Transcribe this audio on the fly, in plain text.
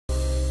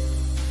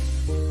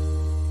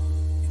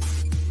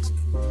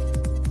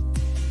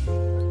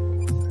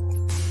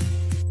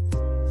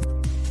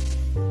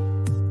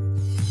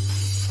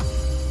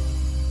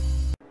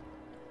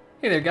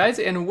there guys,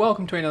 and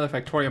welcome to another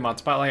Factorio mod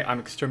spotlight. I'm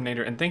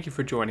Exterminator, and thank you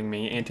for joining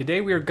me. And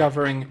today we are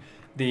covering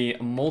the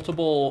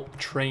multiple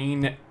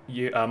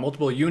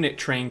unit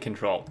train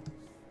control.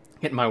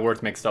 Getting my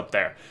words mixed up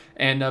there.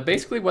 And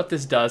basically what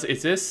this does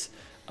is this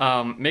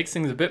makes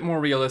things a bit more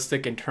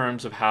realistic in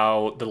terms of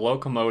how the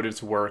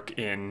locomotives work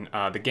in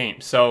the game.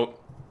 So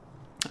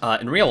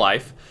in real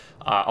life,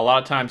 a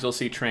lot of times you'll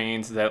see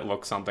trains that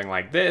look something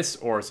like this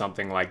or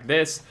something like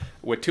this,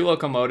 with two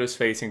locomotives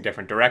facing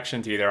different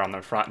directions, either on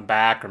the front and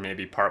back, or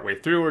maybe partway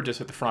through, or just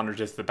at the front or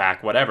just the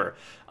back, whatever.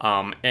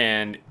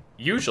 And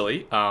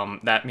usually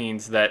that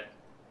means that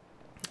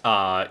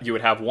you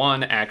would have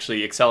one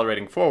actually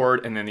accelerating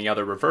forward and then the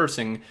other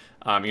reversing,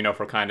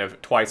 for kind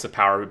of twice the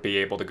power, would be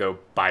able to go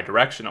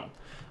bi-directional.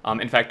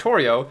 In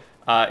Factorio,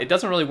 it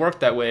doesn't really work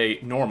that way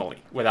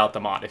normally without the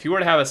mod. If you were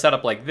to have a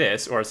setup like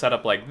this or a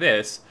setup like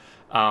this,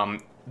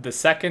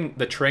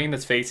 the train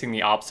that's facing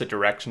the opposite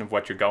direction of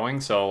what you're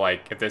going, so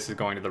like if this is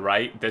going to the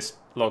right, this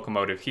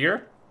locomotive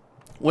here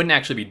wouldn't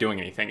actually be doing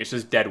anything. It's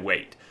just dead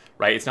weight,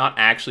 right? It's not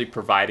actually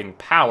providing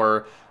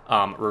power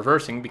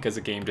reversing, because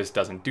the game just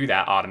doesn't do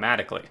that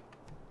automatically.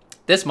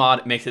 This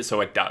mod makes it so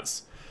it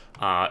does.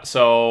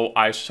 So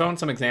I've shown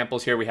some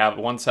examples here. We have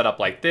one setup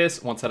like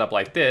this, one setup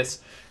like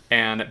this,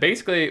 and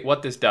basically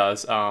what this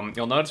does,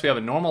 you'll notice we have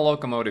a normal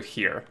locomotive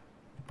here.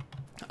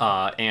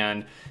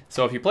 And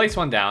so if you place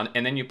one down,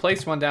 and then you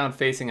place one down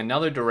facing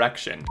another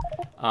direction,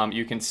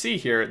 you can see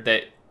here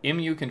that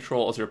MU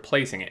control is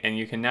replacing it. And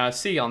you can now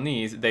see on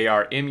these, they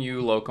are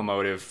MU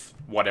locomotive,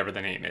 whatever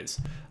the name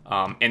is.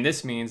 And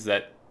this means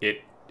that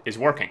it is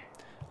working.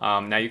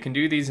 Now you can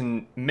do these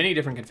in many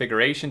different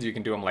configurations. You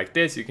can do them like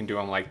this, you can do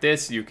them like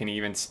this, you can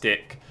even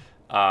stick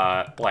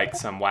like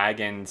some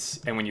wagons.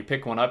 And when you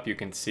pick one up, you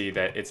can see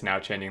that it's now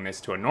changing this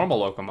to a normal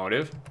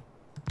locomotive.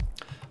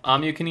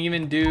 You can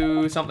even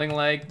do something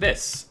like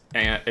this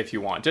if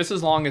you want, just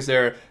as long as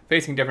they're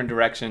facing different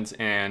directions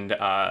and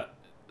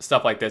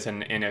stuff like this.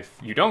 And if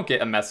you don't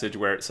get a message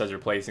where it says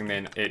replacing,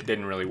 then it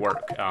didn't really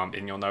work,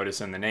 and you'll notice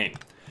in the name.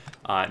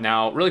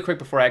 Now, really quick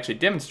before I actually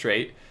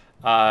demonstrate,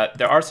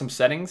 there are some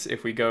settings.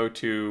 If we go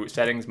to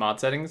settings, mod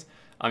settings,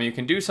 you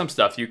can do some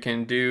stuff. You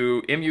can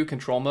do MU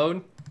control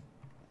mode,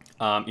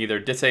 either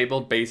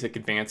disabled, basic,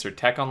 advanced, or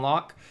tech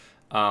unlock.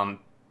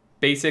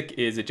 Basic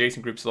is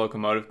adjacent groups of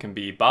locomotive can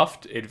be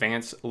buffed.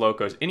 Advanced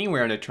locos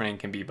anywhere in a train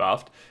can be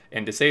buffed.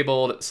 And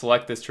disabled,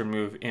 select this to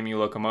remove MU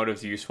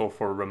locomotives useful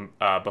for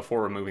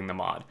before removing the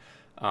mod.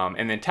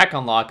 And then tech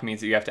unlock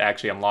means that you have to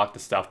actually unlock the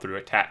stuff through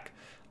a tech.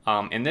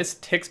 And this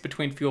ticks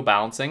between fuel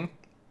balancing.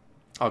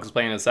 I'll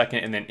explain in a second.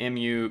 And then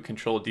MU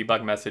control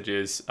debug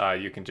messages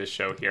you can just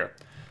show here.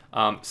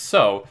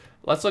 So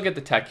let's look at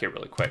the tech here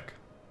really quick.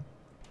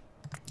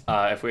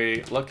 If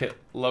we look at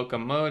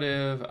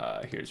locomotive,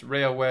 here's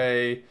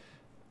railway.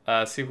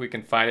 See if we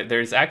can find it.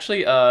 There's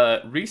actually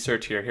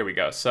research here. Here we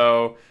go.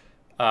 So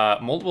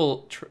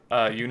multiple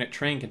unit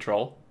train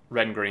control,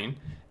 red and green.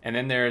 And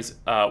then there's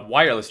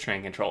wireless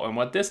train control. And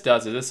what this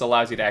does is this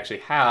allows you to actually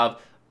have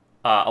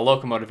a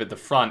locomotive at the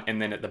front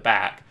and then at the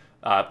back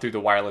through the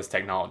wireless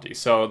technology.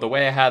 So the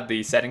way I had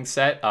the settings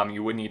set,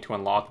 you would need to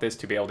unlock this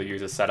to be able to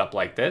use a setup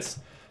like this.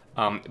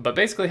 But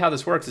basically how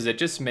this works is it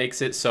just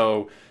makes it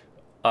so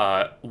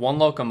one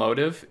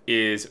locomotive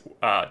is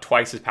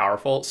twice as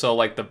powerful. So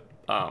like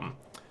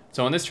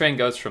so when this train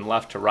goes from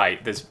left to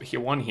right, this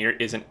one here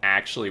isn't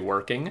actually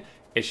working.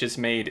 It's just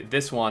made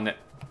this one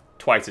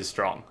twice as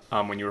strong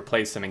when you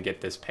replace them and get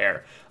this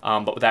pair.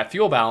 But with that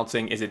fuel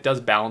balancing is it does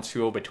balance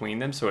fuel between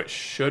them, so it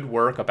should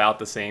work about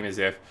the same as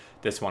if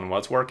this one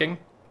was working.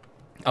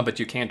 But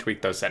you can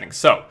tweak those settings.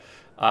 So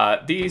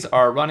these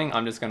are running.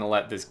 I'm just going to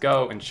let this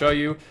go and show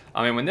you.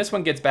 And when this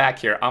one gets back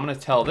here, I'm going to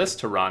tell this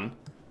to run.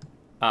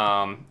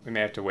 We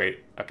may have to wait.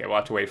 Okay, we'll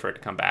have to wait for it to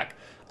come back.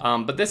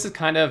 But this is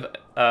kind of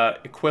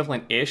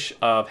equivalent-ish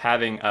of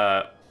having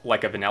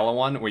like a vanilla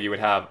one, where you would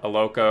have a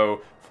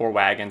loco, 4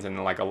 wagons, and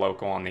then like a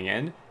loco on the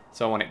end.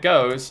 So when it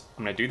goes,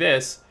 I'm going to do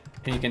this,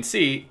 and you can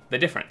see the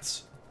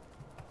difference.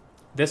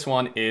 This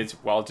one is,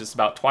 well, just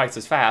about twice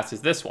as fast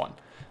as this one.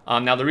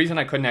 Now, the reason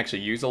I couldn't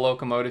actually use a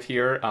locomotive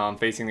here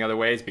facing the other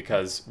way is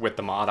because with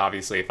the mod,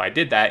 obviously, if I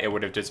did that, it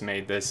would have just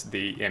made this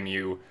the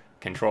MU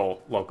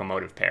control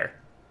locomotive pair.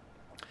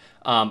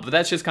 But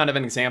that's just kind of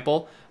an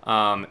example.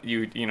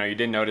 You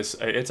did notice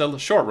it's a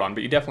short run,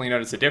 but you definitely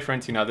notice a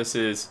difference. This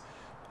is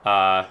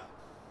 4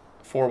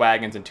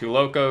 wagons and 2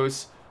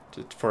 locos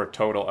for a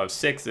total of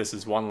 6. This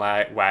is one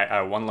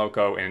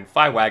loco and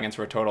 5 wagons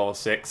for a total of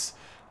 6.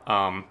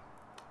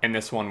 And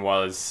this one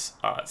was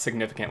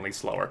significantly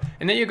slower.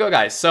 And there you go,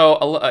 guys. So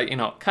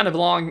kind of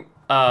long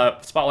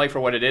spotlight for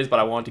what it is, but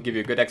I wanted to give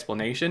you a good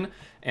explanation.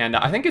 And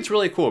I think it's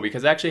really cool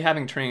because actually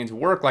having trains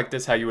work like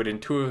this, how you would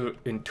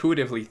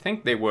intuitively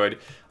think they would,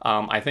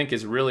 I think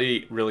is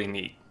really, really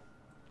neat.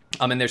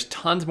 And there's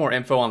tons more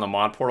info on the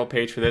mod portal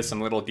page for this,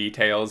 some little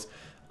details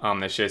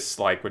that's just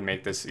like would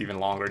make this even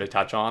longer to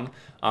touch on.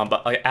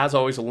 But as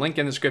always, a link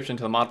in the description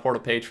to the mod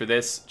portal page for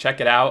this. Check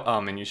it out,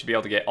 and you should be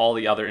able to get all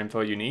the other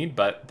info you need.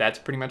 But that's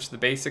pretty much the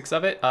basics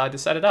of it to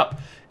set it up.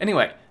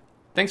 Anyway,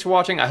 Thanks for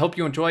watching. I hope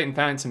you enjoyed and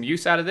found some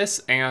use out of this,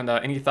 and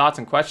any thoughts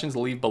and questions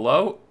leave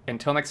below.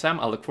 Until next time,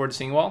 I look forward to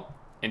seeing you all,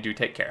 and do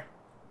take care.